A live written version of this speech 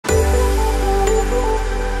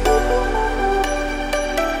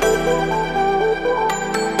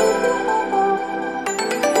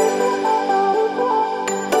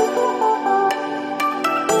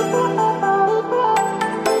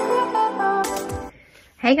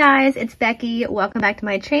Hey guys, it's Becky. Welcome back to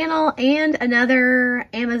my channel and another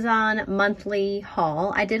Amazon monthly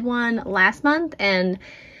haul. I did one last month and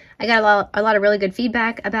I got a lot of really good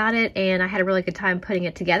feedback about it, and I had a really good time putting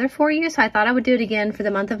it together for you. So I thought I would do it again for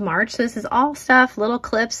the month of March. So this is all stuff, little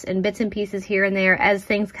clips and bits and pieces here and there as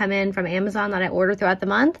things come in from Amazon that I order throughout the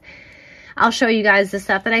month. I'll show you guys the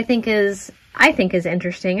stuff that I think is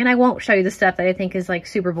interesting, and I won't show you the stuff that I think is like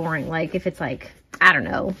super boring. Like if it's like, I don't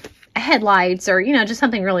know, headlights or, you know, just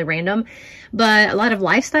something really random. But a lot of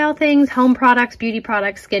lifestyle things, home products, beauty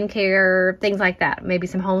products, skincare, things like that. Maybe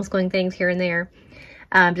some homeschooling things here and there.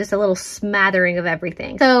 Just a little smattering of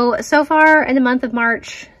everything. So far in the month of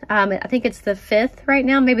March, I think it's the 5th right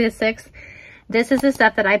now, maybe the 6th. This is the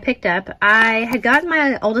stuff that I picked up. I had gotten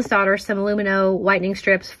my oldest daughter some Lumino whitening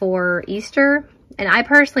strips for Easter, and I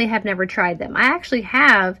personally have never tried them. I actually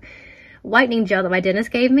have whitening gel that my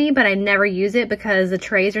dentist gave me, but I never use it because the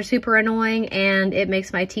trays are super annoying and it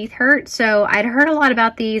makes my teeth hurt. So I'd heard a lot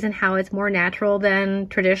about these and how it's more natural than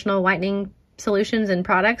traditional whitening solutions and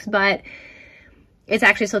products, but it's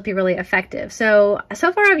actually supposed to be really effective. So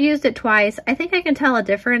far I've used it twice. I think I can tell a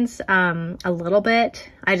difference a little bit.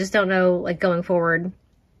 I just don't know, like, going forward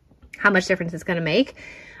how much difference it's going to make.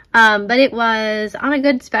 But it was on a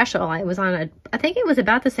good special. It was on I think it was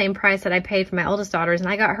about the same price that I paid for my oldest daughter's, and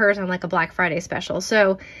I got hers on like a Black Friday special.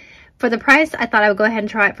 So for the price, I thought I would go ahead and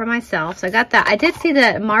try it for myself. So I got that. I did see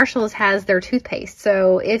that Marshall's has their toothpaste.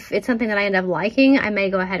 So if it's something that I end up liking, I may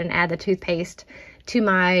go ahead and add the toothpaste to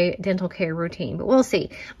my dental care routine, but we'll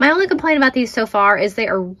see. My only complaint about these so far is they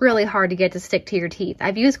are really hard to get to stick to your teeth.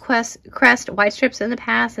 I've used Crest white strips in the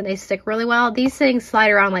past and they stick really well. These things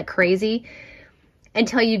slide around like crazy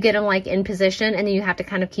until you get them like in position, and then you have to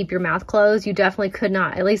kind of keep your mouth closed. You definitely could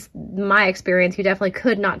not, at least my experience, you definitely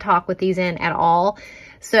could not talk with these in at all.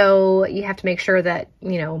 So you have to make sure that,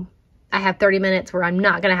 you know, I have 30 minutes where I'm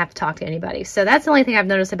not going to have to talk to anybody. So that's the only thing I've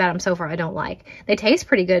noticed about them so far I don't like. They taste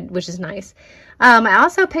pretty good, which is nice. I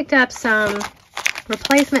also picked up some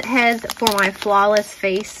replacement heads for my flawless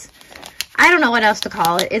face. I don't know what else to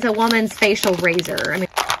call it. It's a woman's facial razor. I mean,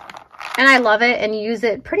 and I love it and use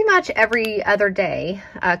it pretty much every other day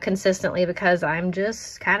consistently because I'm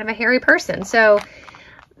just kind of a hairy person. So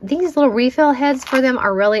these little refill heads for them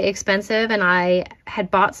are really expensive, and I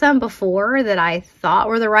had bought some before that I thought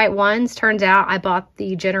were the right ones. Turns out I bought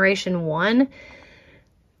the Generation 1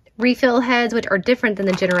 refill heads, which are different than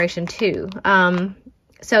the Generation 2.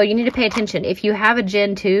 So you need to pay attention. If you have a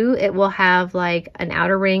Gen 2, it will have like an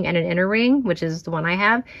outer ring and an inner ring, which is the one I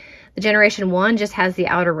have. The Generation 1 just has the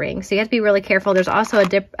outer ring. So you have to be really careful. There's also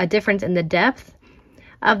a difference in the depth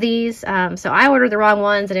of these. So I ordered the wrong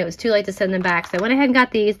ones and it was too late to send them back. So I went ahead and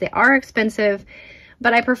got these. They are expensive,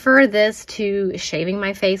 but I prefer this to shaving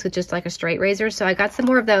my face with just like a straight razor. So I got some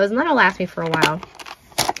more of those, and that'll last me for a while.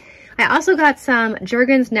 I also got some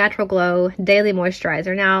Jergens Natural Glow Daily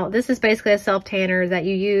Moisturizer. Now, this is basically a self-tanner that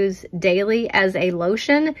you use daily as a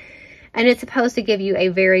lotion, and it's supposed to give you a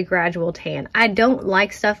very gradual tan. I don't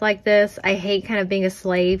like stuff like this. I hate kind of being a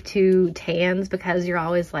slave to tans because you're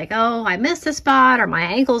always like, oh, I missed a spot, or my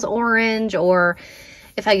ankle's orange, or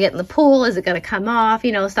if I get in the pool, is it going to come off?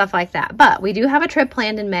 You know, stuff like that. But we do have a trip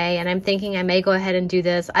planned in May, and I'm thinking I may go ahead and do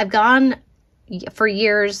this. I've gone for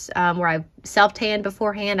years where I've self-tanned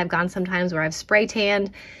beforehand. I've gone sometimes where I've spray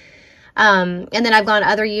tanned. And then I've gone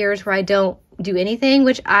other years where I don't do anything,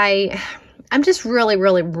 which I'm just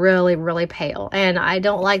really pale, and I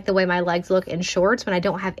don't like the way my legs look in shorts when I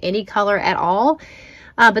don't have any color at all.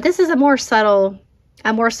 But this is a more subtle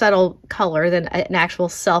color than an actual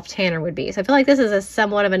self-tanner would be. So I feel like this is a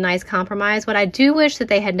somewhat of a nice compromise. What I do wish that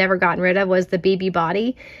they had never gotten rid of was the BB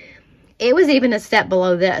body. It was even a step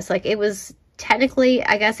below this. Like, it was technically,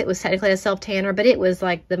 I guess it was technically a self-tanner, but it was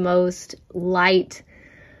like the most light,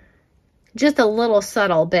 just a little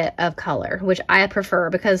subtle bit of color, which I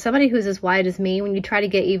prefer, because somebody who's as white as me, when you try to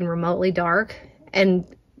get even remotely dark, and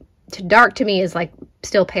dark to me is like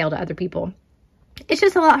still pale to other people, it's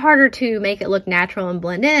just a lot harder to make it look natural and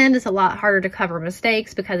blend in. It's a lot harder to cover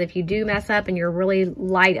mistakes, because if you do mess up and you're really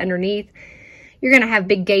light underneath, you're going to have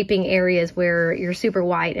big gaping areas where you're super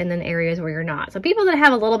white and then areas where you're not. So people that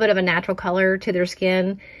have a little bit of a natural color to their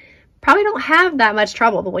skin probably don't have that much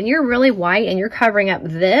trouble. But when you're really white and you're covering up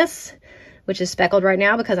this, which is speckled right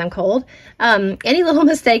now because I'm cold, any little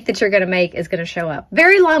mistake that you're going to make is going to show up.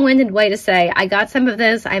 Very long-winded way to say I got some of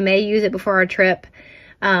this. I may use it before our trip.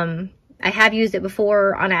 I have used it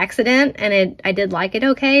before on accident, and I did like it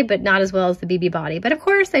okay, but not as well as the BB body. But of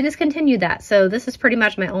course, they discontinued that, so this is pretty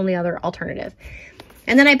much my only other alternative.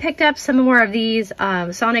 And then I picked up some more of these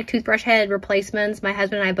Sonic toothbrush head replacements. My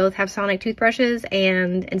husband and I both have Sonic toothbrushes,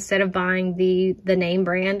 and instead of buying the name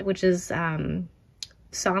brand, which is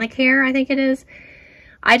Sonic Hair, I think it is,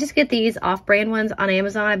 I just get these off-brand ones on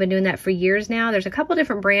Amazon. I've been doing that for years now. There's a couple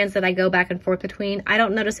different brands that I go back and forth between. I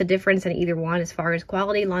don't notice a difference in either one as far as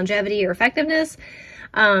quality, longevity, or effectiveness.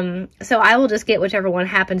 So I will just get whichever one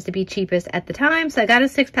happens to be cheapest at the time. So I got a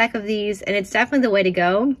 6-pack of these, and it's definitely the way to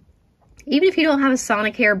go. Even if you don't have a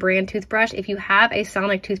Sonic Hair brand toothbrush, if you have a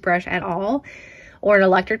Sonic toothbrush at all, or an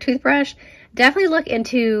electric toothbrush, definitely look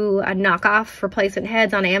into a knockoff replacement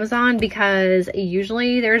heads on Amazon, because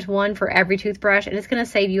usually there's one for every toothbrush, and it's going to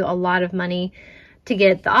save you a lot of money to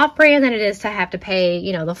get the off-brand than it is to have to pay,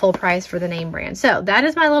 you know, the full price for the name brand. So that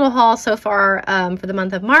is my little haul so far for the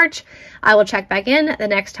month of March. I will check back in the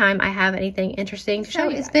next time I have anything interesting to show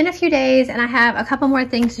you. It's been a few days, and I have a couple more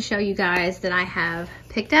things to show you guys that I have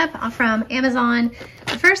picked up from Amazon.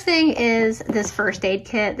 The first thing is this first aid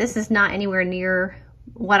kit. This is not anywhere near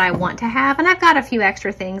what I want to have, and I've got a few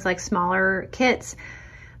extra things like smaller kits,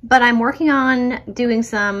 but I'm working on doing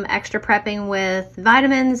some extra prepping with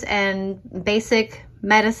vitamins and basic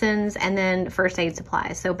medicines, and then first aid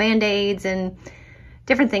supplies, so band-aids and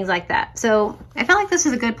different things like that. So I felt like this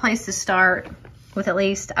is a good place to start with at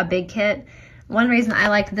least a big kit. One reason I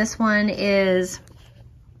like this one is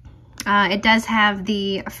it does have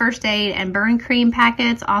the first aid and burn cream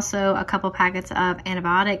packets, also a couple packets of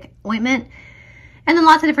antibiotic ointment, and then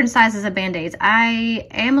lots of different sizes of band-aids. I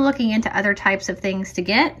am looking into other types of things to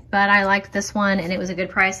get, but I liked this one and it was a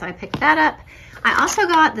good price, so I picked that up. I also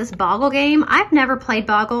got this Boggle game. I've never played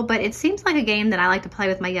Boggle, but it seems like a game that I like to play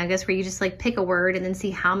with my youngest, where you just like pick a word and then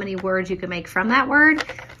see how many words you can make from that word.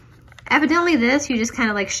 Evidently this, you just kind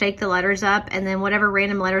of like shake the letters up, and then whatever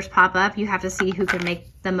random letters pop up, you have to see who can make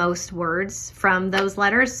the most words from those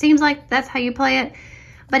letters. Seems like that's how you play it.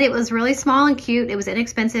 But it was really small and cute. It was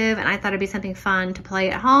inexpensive, and I thought it'd be something fun to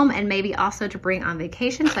play at home and maybe also to bring on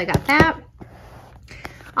vacation, so I got that.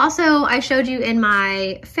 Also, I showed you in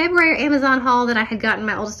my February Amazon haul that I had gotten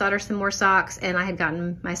my oldest daughter some more socks, and I had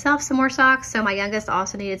gotten myself some more socks, so my youngest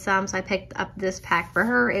also needed some, so I picked up this pack for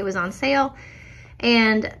her. It was on sale,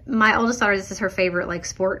 and my oldest daughter, this is her favorite like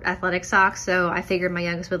sport athletic socks, so I figured my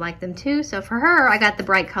youngest would like them too. So for her, I got the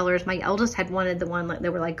bright colors. My oldest had wanted the one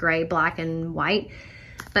that were like gray, black, and white.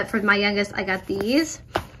 But for my youngest, I got these.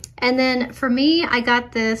 And then for me, I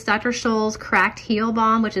got this Dr. Scholl's Cracked Heel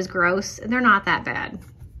Balm, which is gross. They're not that bad.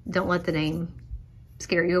 Don't let the name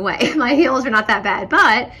scare you away. My heels are not that bad,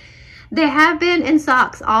 but they have been in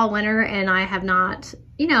socks all winter, and I have not,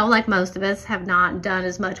 you know, like most of us, have not done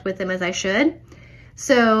as much with them as I should.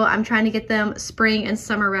 So I'm trying to get them spring and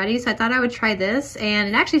summer ready. So I thought I would try this, and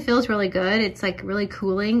it actually feels really good. It's like really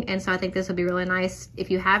cooling, and so I think this would be really nice if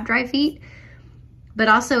you have dry feet. But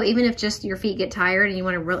also, even if just your feet get tired and you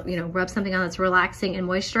want to, you know, rub something on that's relaxing and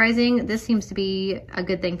moisturizing, this seems to be a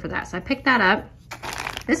good thing for that. So I picked that up.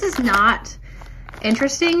 This is not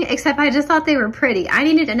interesting, except I just thought they were pretty. I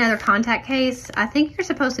needed another contact case. I think you're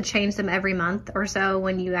supposed to change them every month or so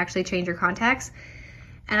when you actually change your contacts,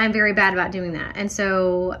 and I'm very bad about doing that. And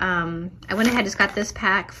so I went ahead, just got this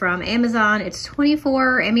pack from Amazon. It's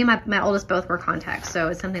 24, and me and my oldest both wear contacts, so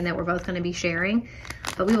it's something that we're both going to be sharing.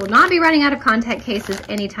 But we will not be running out of contact cases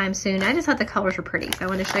anytime soon. I just thought the colors were pretty, so I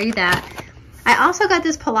want to show you that. I also got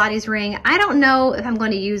this Pilates ring. I don't know if I'm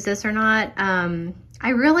going to use this or not. I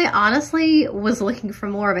really honestly was looking for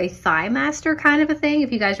more of a Thigh Master kind of a thing,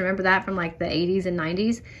 if you guys remember that from like the 80s and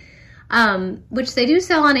 90s, which they do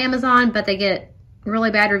sell on Amazon, but they get really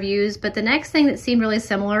bad reviews. But the next thing that seemed really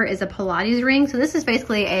similar is a Pilates ring. So this is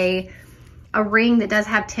basically a ring that does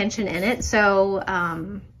have tension in it,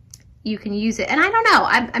 so you can use it. And I don't know,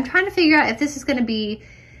 I'm trying to figure out if this is going to be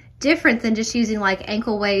different than just using like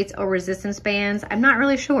ankle weights or resistance bands. I'm not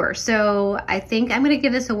really sure. So I think I'm going to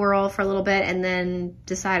give this a whirl for a little bit and then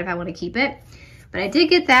decide if I want to keep it. But I did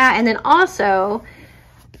get that. And then also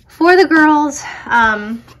for the girls,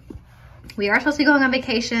 we are supposed to be going on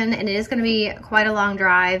vacation, and it is going to be quite a long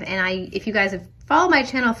drive. And if you guys have followed my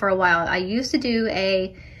channel for a while, I used to do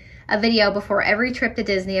a video before every trip to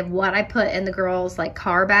Disney of what I put in the girls' like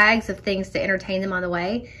car bags of things to entertain them on the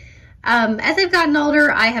way. As they've gotten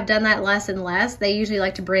older, I have done that less and less. They usually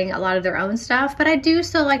like to bring a lot of their own stuff, but I do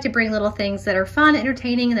still like to bring little things that are fun,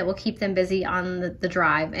 entertaining, and that will keep them busy on the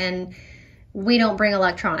drive. And we don't bring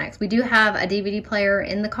electronics. We do have a DVD player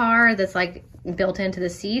in the car that's like built into the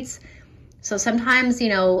seats. So sometimes, you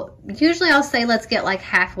know, usually I'll say let's get like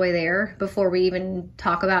halfway there before we even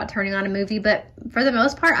talk about turning on a movie. But for the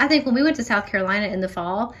most part, I think when we went to South Carolina in the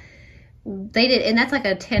fall, they did, and that's like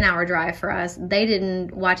a 10-hour drive for us. They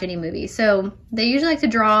didn't watch any movies. So they usually like to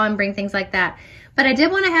draw and bring things like that. But I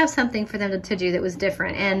did want to have something for them to do that was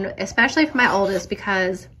different, and especially for my oldest,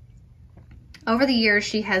 because over the years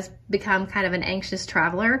she has become kind of an anxious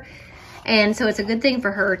traveler. And so it's a good thing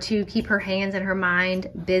for her to keep her hands and her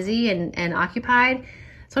mind busy and occupied.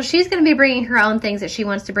 So she's going to be bringing her own things that she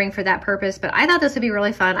wants to bring for that purpose. But I thought this would be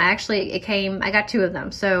really fun. I got 2 of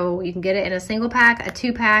them. So you can get it in a single pack, a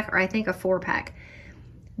 2-pack, or I think a 4-pack.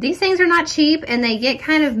 These things are not cheap, and they get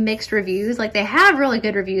kind of mixed reviews. Like, they have really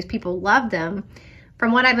good reviews. People love them.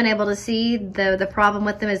 From what I've been able to see, the problem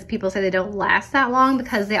with them is people say they don't last that long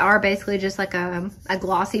because they are basically just like a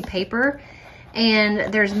glossy paper.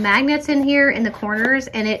 And there's magnets in here in the corners,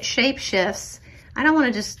 and it shape shifts. I don't want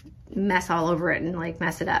to just mess all over it and like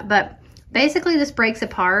mess it up. But basically this breaks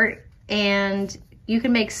apart, and you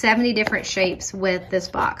can make 70 different shapes with this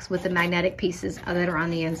box with the magnetic pieces that are on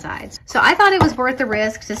the insides. So I thought it was worth the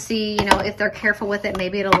risk to see, you know, if they're careful with it,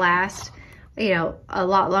 maybe it'll last, you know, a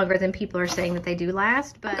lot longer than people are saying that they do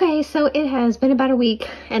last. But okay, so it has been about a week,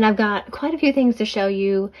 and I've got quite a few things to show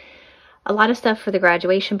you. A lot of stuff for the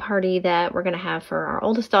graduation party that we're going to have for our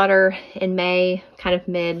oldest daughter in May, kind of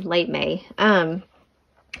late May.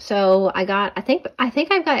 So I think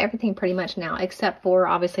I've got everything pretty much now, except for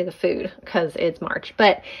obviously the food, because it's March.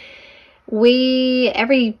 But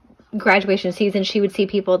every graduation season, she would see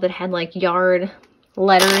people that had like yard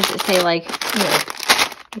letters that say like, you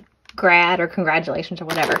know, grad or congratulations or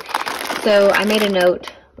whatever. So I made a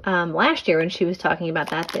note last year when she was talking about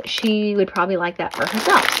that she would probably like that for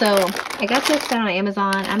herself. So I got this on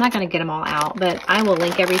Amazon. I'm not going to get them all out, but I will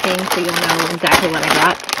link everything so you'll know exactly what I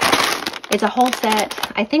got. It's a whole set.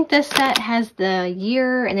 I think this set has the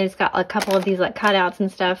year, and then it's got a couple of these like cutouts and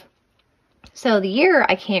stuff. So the year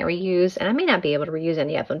I can't reuse, and I may not be able to reuse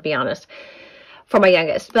any of them, to be honest, for my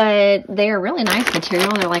youngest, but they're really nice material.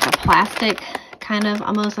 They're like a plastic kind of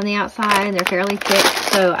almost on the outside, and they're fairly thick.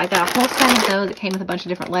 So I got a whole set of those that came with a bunch of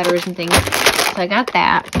different letters and things. So I got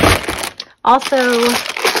that. Also,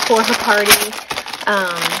 for her party,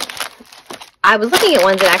 I was looking at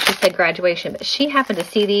ones that actually said graduation, but she happened to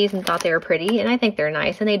see these and thought they were pretty, and I think they're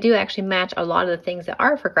nice, and they do actually match a lot of the things that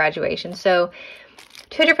are for graduation. So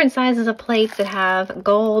 2 different sizes of plates that have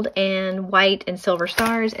gold and white and silver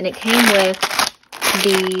stars, and it came with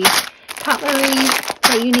the cutlery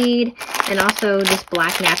that you need, and also just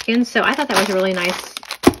black napkins. So I thought that was a really nice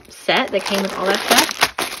set that came with all that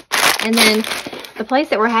stuff. And then the place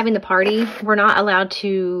that we're having the party, we're not allowed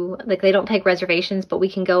to, like, they don't take reservations, but we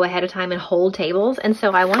can go ahead of time and hold tables. And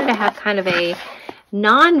so I wanted to have kind of a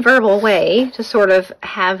non-verbal way to sort of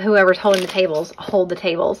have whoever's holding the tables hold the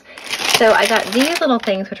tables. So I got these little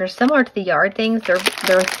things, which are similar to the yard things. They're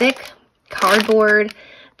thick cardboard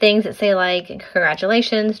things that say like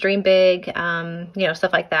congratulations, dream big, you know,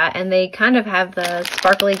 stuff like that. And they kind of have the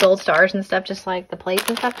sparkly gold stars and stuff, just like the plates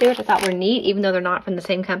and stuff do, which I thought were neat, even though they're not from the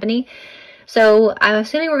same company. So I'm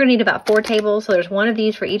assuming we're going to need about 4 tables. So there's 1 of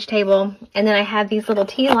these for each table. And then I have these little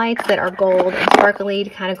tea lights that are gold and sparkly to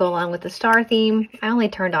kind of go along with the star theme. I only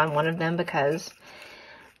turned on 1 of them because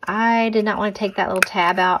I did not want to take that little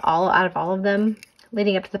tab out of all of them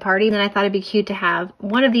leading up to the party. And then I thought it'd be cute to have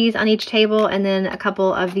 1 of these on each table, and then a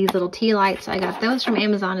couple of these little tea lights. So I got those from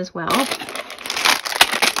Amazon as well.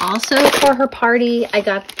 Also for her party, I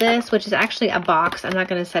got this, which is actually a box. I'm not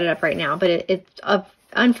going to set it up right now, but it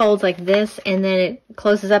unfolds like this, and then it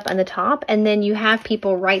closes up on the top, and then you have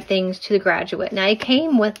people write things to the graduate. Now, it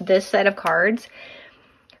came with this set of cards,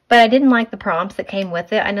 but I didn't like the prompts that came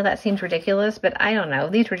with it. I know that seems ridiculous, but I don't know.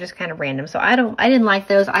 These were just kind of random, so I didn't like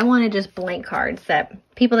those. I wanted just blank cards that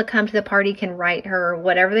people that come to the party can write her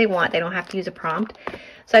whatever they want. They don't have to use a prompt.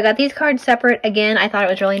 So I got these cards separate. Again, I thought it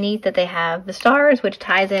was really neat that they have the stars, which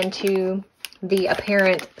ties into the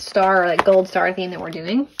apparent star or like gold star theme that we're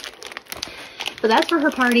doing. So that's for her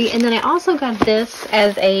party. And then I also got this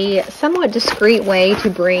as a somewhat discreet way to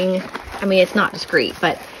bring, I mean, it's not discreet,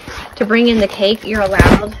 but to bring in the cake. You're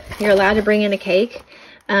allowed to bring in a cake,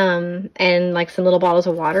 and like some little bottles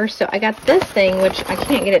of water. So I got this thing, which I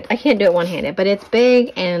can't do it one-handed, but it's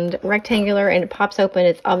big and rectangular, and it pops open.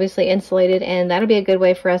 It's obviously insulated, and that'll be a good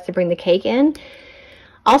way for us to bring the cake in.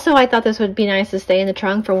 Also, I thought this would be nice to stay in the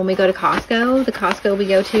trunk for when we go to Costco. The Costco we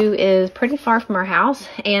go to is pretty far from our house,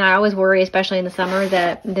 and I always worry, especially in the summer,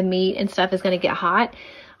 that the meat and stuff is going to get hot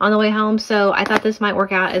on the way home. So I thought this might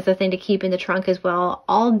work out as a thing to keep in the trunk as well,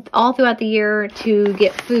 all throughout the year, to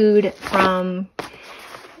get food from,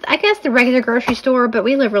 I guess, the regular grocery store, but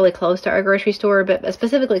we live really close to our grocery store, but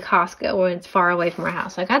specifically Costco when it's far away from our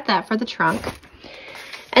house. So I got that for the trunk.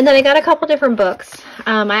 And then I got a couple different books.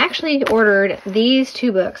 I actually ordered these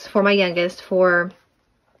 2 books for my youngest for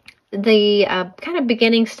the kind of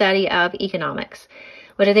beginning study of economics,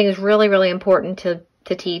 which I think is really, really important to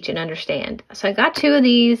teach and understand. So I got 2 of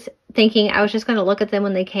these thinking I was just going to look at them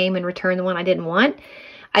when they came and return the one I didn't want.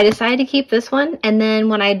 I decided to keep this one, and then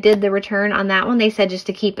when I did the return on that one, they said just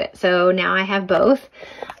to keep it. So now I have both.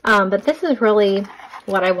 But this is really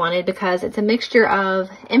what I wanted because it's a mixture of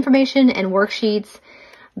information and worksheets.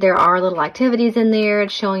 There are little activities in there.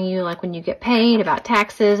 It's showing you like when you get paid, about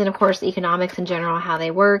taxes, and of course economics in general, how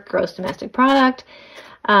they work, gross domestic product.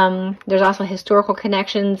 There's also historical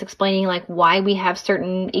connections explaining like why we have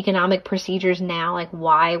certain economic procedures now, like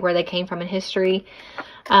where they came from in history.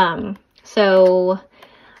 So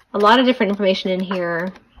a lot of different information in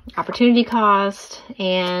here, opportunity cost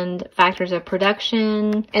and factors of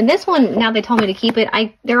production. And this one, now they told me to keep it.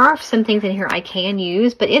 There are some things in here I can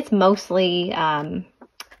use, but it's mostly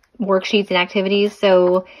worksheets and activities.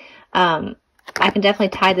 So I can definitely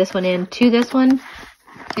tie this one in to this one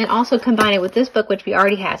and also combine it with this book, which we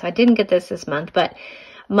already had. So I didn't get this month, but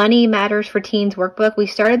Money Matters for Teens workbook. We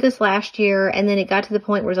started this last year, and then it got to the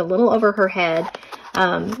point where it was a little over her head,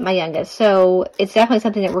 my youngest. So it's definitely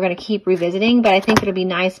something that we're going to keep revisiting, but I think it'll be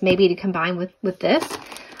nice maybe to combine with this.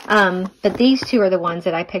 But these 2 are the ones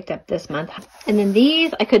that I picked up this month. And then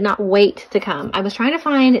these, I could not wait to come. I was trying to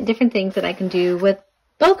find different things that I can do with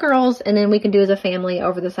both girls, and then we can do as a family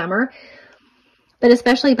over the summer. But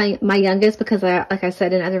especially my youngest, because like I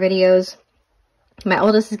said in other videos, my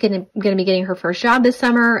oldest is going to be getting her first job this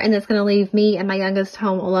summer, and that's going to leave me and my youngest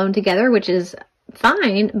home alone together, which is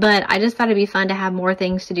fine. But I just thought it'd be fun to have more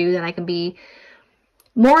things to do, that I can be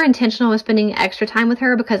more intentional with spending extra time with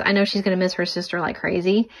her, because I know she's going to miss her sister like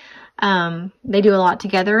crazy. They do a lot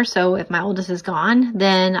together. So if my oldest is gone,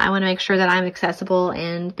 then I want to make sure that I'm accessible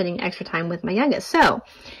and spending extra time with my youngest. So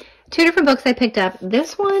 2 different books I picked up.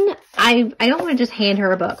 This one, I don't want to just hand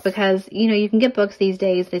her a book because, you know, you can get books these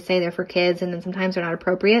days. They say they're for kids and then sometimes they're not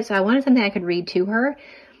appropriate. So I wanted something I could read to her.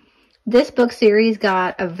 This book series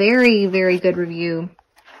got a very, very good review.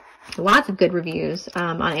 Lots of good reviews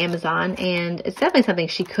on Amazon. And it's definitely something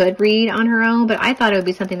she could read on her own. But I thought it would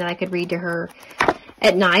be something that I could read to her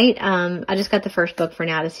at night. I just got the first book for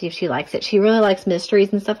now to see if she likes it. She really likes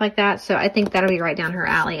mysteries and stuff like that. So I think that'll be right down her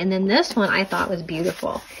alley. And then this one I thought was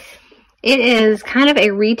beautiful. It is kind of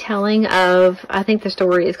a retelling of, I think the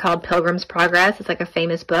story is called Pilgrim's Progress. It's like a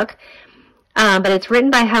famous book. But it's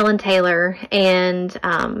written by Helen Taylor, and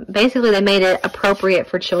basically they made it appropriate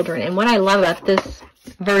for children. And what I love about this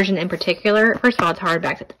version in particular, first of all, it's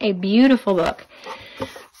hardback. It's a beautiful book.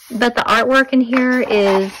 But the artwork in here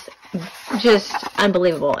is just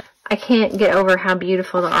unbelievable. I can't get over how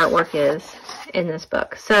beautiful the artwork is in this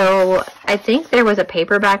book. So I think there was a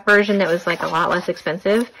paperback version that was like a lot less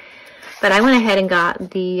expensive. But I went ahead and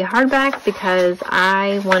got the hardback because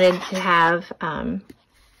I wanted to have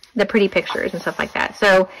the pretty pictures and stuff like that.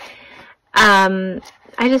 So I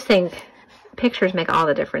just think pictures make all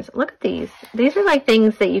the difference. Look at these. These are like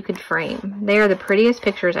things that you could frame. They are the prettiest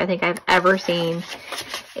pictures I think I've ever seen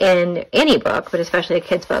in any book, but especially a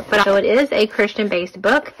kid's book. But so it is a Christian-based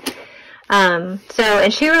book. And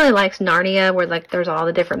she really likes Narnia, where like there's all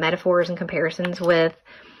the different metaphors and comparisons with,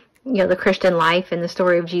 you know, the Christian life and the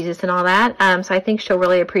story of Jesus and all that. So I think she'll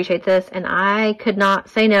really appreciate this, and I could not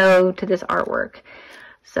say no to this artwork.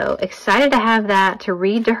 So excited to have that to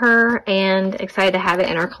read to her, and excited to have it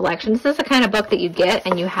in our collection. This is the kind of book that you get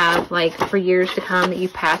and you have like for years to come, that you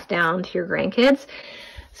pass down to your grandkids.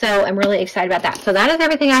 So I'm really excited about that. So that is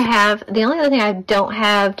everything I have. The only other thing I don't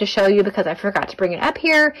have to show you, because I forgot to bring it up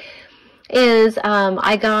here, is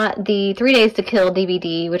I got the 3 Days to Kill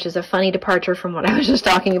DVD, which is a funny departure from what I was just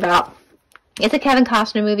talking about. It's a Kevin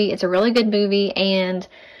Costner movie. It's a really good movie, and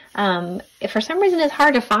if for some reason it's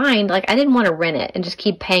hard to find, like I didn't want to rent it and just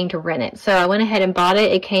keep paying to rent it. So I went ahead and bought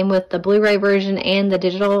it. It came with the Blu-ray version and the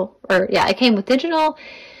digital, it came with digital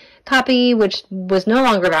copy, which was no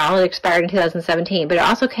longer valid. It expired in 2017, but it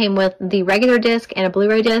also came with the regular disc and a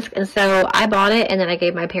Blu-ray disc. And so I bought it, and then I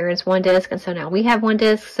gave my parents one disc, and so now we have one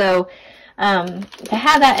disc. So to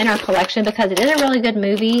have that in our collection, because it is a really good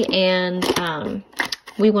movie, and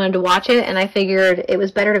we wanted to watch it, and I figured it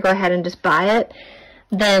was better to go ahead and just buy it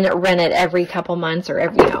than rent it every couple months, or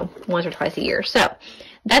every, once or twice a year. So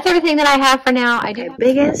that's everything that I have for now. My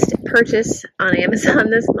biggest purchase on Amazon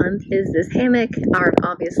this month is this hammock.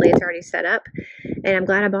 Obviously, it's already set up, and I'm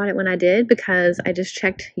glad I bought it when I did, because I just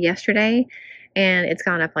checked yesterday, and it's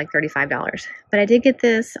gone up like $35. But I did get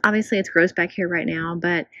this. Obviously, it's gross back here right now,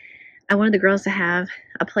 but I wanted the girls to have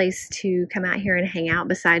a place to come out here and hang out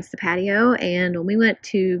besides the patio. And when we went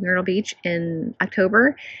to Myrtle Beach in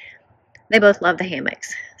October, they both love the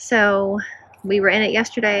hammocks. So we were in it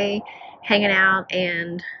yesterday, hanging out,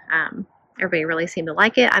 and everybody really seemed to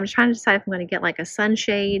like it. I'm just trying to decide if I'm going to get like a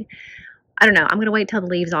sunshade. I don't know. I'm going to wait till the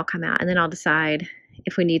leaves all come out, and then I'll decide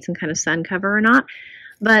if we need some kind of sun cover or not.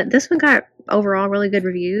 But this one got overall really good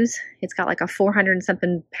reviews. It's got like a 400 and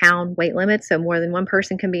something pound weight limit, so more than one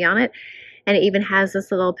person can be on it. And it even has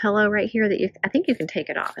this little pillow right here that I think you can take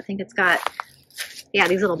it off. I think it's got, yeah,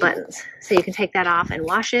 these little buttons. So you can take that off and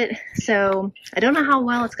wash it. So I don't know how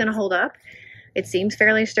well it's going to hold up. It seems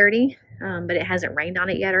fairly sturdy, but it hasn't rained on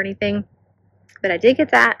it yet or anything. But I did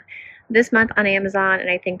get that this month on Amazon, and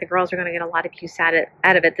I think the girls are going to get a lot of use out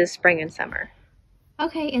of it this spring and summer.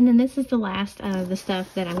 Okay, and then this is the last of the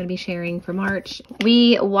stuff that I'm going to be sharing for March.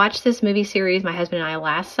 We watched this movie series, my husband and I,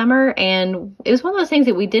 last summer, and it was one of those things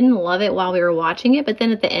that we didn't love it while we were watching it, but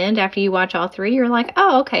then at the end, after you watch all three, you're like,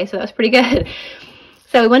 oh, okay, so that was pretty good.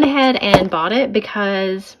 So we went ahead and bought it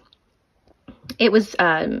because it was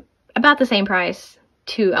about the same price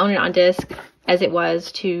to own it on disc as it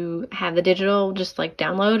was to have the digital just like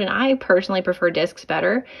download, and I personally prefer discs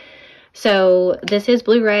better. So this is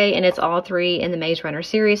Blu-ray, and it's all three in the Maze Runner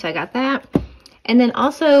series, so I got that. And then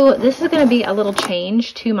also, this is going to be a little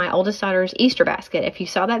change to my oldest daughter's Easter basket. If you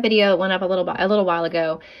saw that video, it went up a little while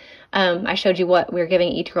ago. I showed you what we were giving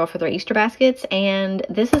each girl for their Easter baskets, and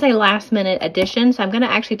this is a last-minute addition, so I'm going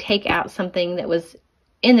to actually take out something that was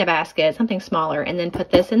in the basket, something smaller, and then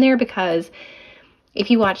put this in there because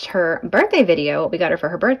if you watched her birthday video, we got her for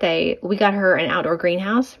her birthday, we got her an outdoor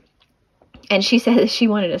greenhouse. And she said that she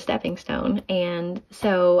wanted a stepping stone. And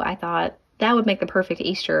so I thought that would make the perfect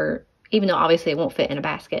Easter, even though obviously it won't fit in a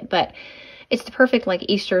basket. But it's the perfect like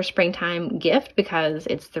Easter springtime gift because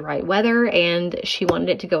it's the right weather and she wanted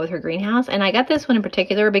it to go with her greenhouse. And I got this one in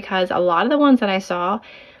particular because a lot of the ones that I saw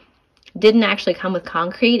didn't actually come with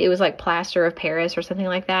concrete. It was like plaster of Paris or something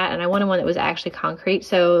like that. And I wanted one that was actually concrete.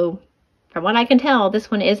 So from what I can tell, this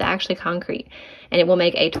one is actually concrete, and it will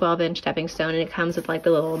make a 12-inch stepping stone, and it comes with like the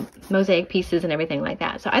little mosaic pieces and everything like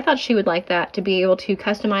that. So I thought she would like that, to be able to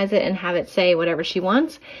customize it and have it say whatever she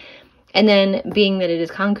wants. And then being that it is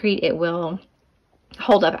concrete, it will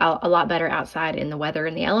hold up a lot better outside in the weather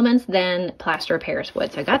and the elements than plaster of Paris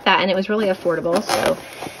would. So I got that, and it was really affordable.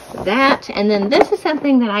 So that, and then this is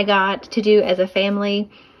something that I got to do as a family.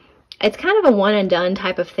 It's kind of a one and done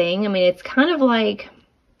type of thing. I mean, it's kind of like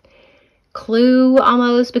Clue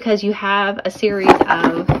almost, because you have a series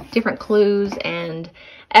of different clues and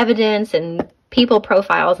evidence and people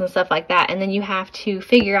profiles and stuff like that, and then you have to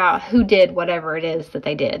figure out who did whatever it is that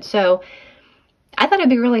they did. So I thought it'd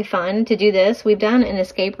be really fun to do this. We've done an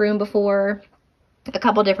escape room before a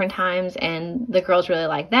couple different times, and the girls really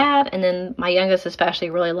like that, and then my youngest especially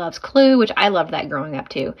really loves Clue, which I loved that growing up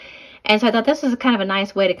too. And so I thought this was kind of a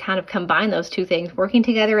nice way to kind of combine those two things, working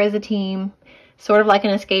together as a team, sort of like an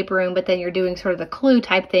escape room, but then you're doing sort of the Clue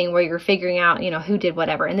type thing where you're figuring out, you know, who did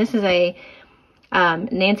whatever. And this is a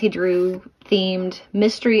Nancy Drew themed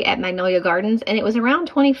mystery at Magnolia Gardens, and it was around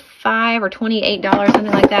 $25 or $28,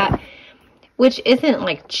 something like that, which isn't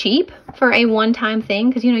like cheap for a one-time thing,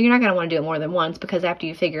 because, you know, you're not going to want to do it more than once, because after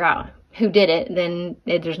you figure out who did it, then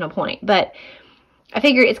there's no point. But I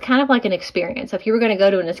figure it's kind of like an experience. So if you were going to go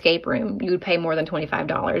to an escape room, you would pay more than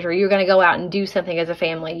 $25, or you were going to go out and do something as a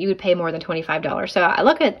family, you would pay more than $25. So I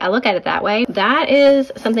look at it that way. That is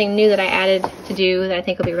something new that I added to do that I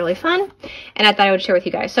think will be really fun, and I thought I would share with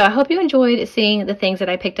you guys. So I hope you enjoyed seeing the things that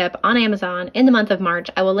I picked up on Amazon in the month of March.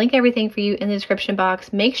 I will link everything for you in the description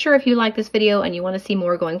box. Make sure if you like this video and you want to see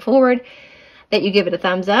more going forward, that you give it a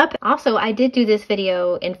thumbs up. Also, I did do this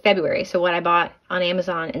video in February, so what I bought on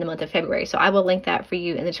Amazon in the month of February. So I will link that for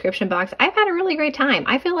you in the description box. I've had a really great time.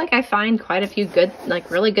 I feel like I find quite a few good, like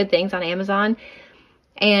really good things on Amazon.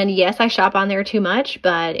 And yes, I shop on there too much,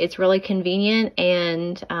 but it's really convenient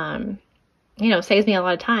and, you know, saves me a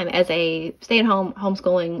lot of time as a stay-at-home,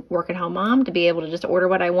 homeschooling, work-at-home mom, to be able to just order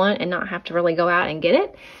what I want and not have to really go out and get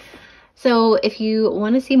it. So if you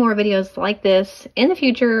want to see more videos like this in the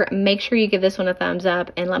future, make sure you give this one a thumbs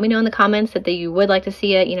up, and let me know in the comments that you would like to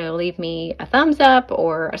see it. You know, leave me a thumbs up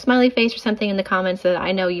or a smiley face or something in the comments so that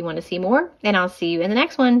I know you want to see more, and I'll see you in the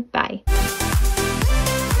next one. Bye.